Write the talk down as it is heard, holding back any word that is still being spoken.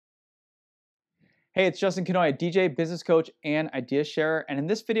Hey, it's Justin Kanoya, DJ, business coach, and idea sharer. And in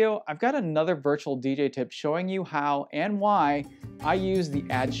this video, I've got another virtual DJ tip showing you how and why I use the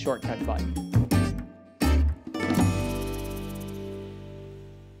Add Shortcut button.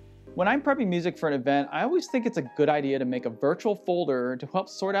 When I'm prepping music for an event, I always think it's a good idea to make a virtual folder to help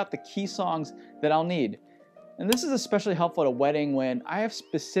sort out the key songs that I'll need. And this is especially helpful at a wedding when I have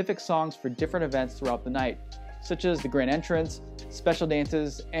specific songs for different events throughout the night, such as the grand entrance, special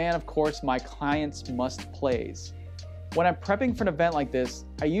dances, and of course my clients' must plays. When I'm prepping for an event like this,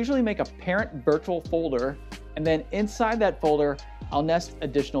 I usually make a parent virtual folder, and then inside that folder, I'll nest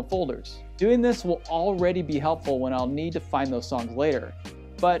additional folders. Doing this will already be helpful when I'll need to find those songs later.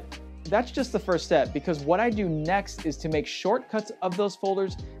 But that's just the first step, because what I do next is to make shortcuts of those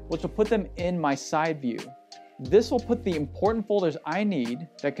folders, which will put them in my side view. This will put the important folders I need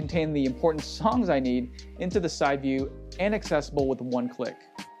that contain the important songs I need into the side view and accessible with one click.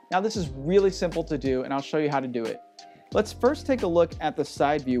 Now this is really simple to do, and I'll show you how to do it. Let's first take a look at the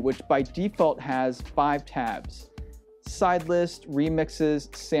side view, which by default has 5 tabs: Sidelist,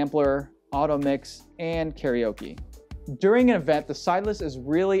 Remixes, Sampler, Automix, and Karaoke. During an event, the side list is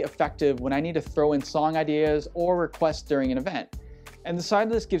really effective when I need to throw in song ideas or requests during an event. And the side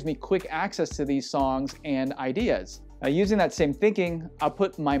list gives me quick access to these songs and ideas. Now, using that same thinking, I'll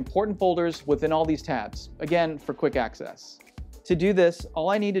put my important folders within all these tabs, again, for quick access. To do this, all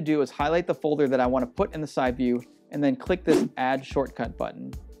I need to do is highlight the folder that I want to put in the side view and then click this Add Shortcut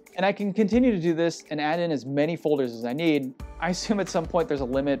button. And I can continue to do this and add in as many folders as I need. I assume at some point there's a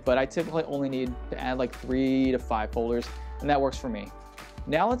limit, but I typically only need to add like 3 to 5 folders, and that works for me.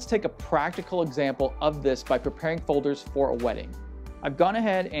 Now let's take a practical example of this by preparing folders for a wedding. I've gone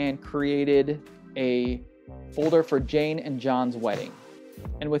ahead and created a folder for Jane and John's wedding.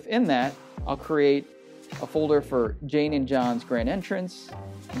 And within that, I'll create a folder for Jane and John's grand entrance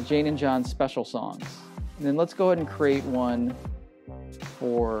and Jane and John's special songs. And then let's go ahead and create one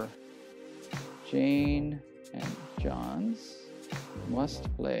for Jane and John's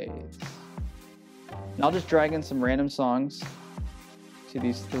must plays. And I'll just drag in some random songs to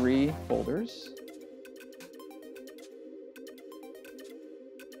these 3 folders.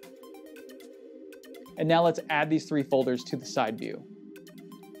 And now let's add these 3 folders to the side view.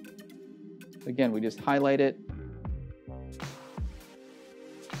 Again, we just highlight it,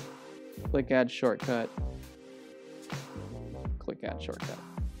 click Add Shortcut, click Add Shortcut.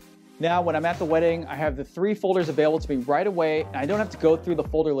 Now, when I'm at the wedding, I have the 3 folders available to me right away, and I don't have to go through the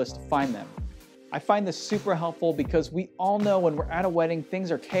folder list to find them. I find this super helpful because we all know when we're at a wedding, things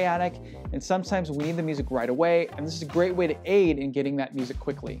are chaotic, and sometimes we need the music right away, and this is a great way to aid in getting that music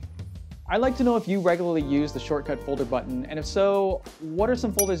quickly. I'd like to know if you regularly use the shortcut folder button, and if so, what are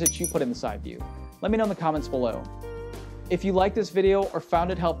some folders that you put in the side view? Let me know in the comments below. If you liked this video or found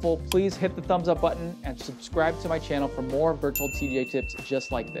it helpful, please hit the thumbs up button and subscribe to my channel for more virtual DJ tips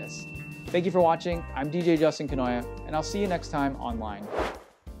just like this. Thank you for watching. I'm DJ Justin Kanoya, and I'll see you next time online.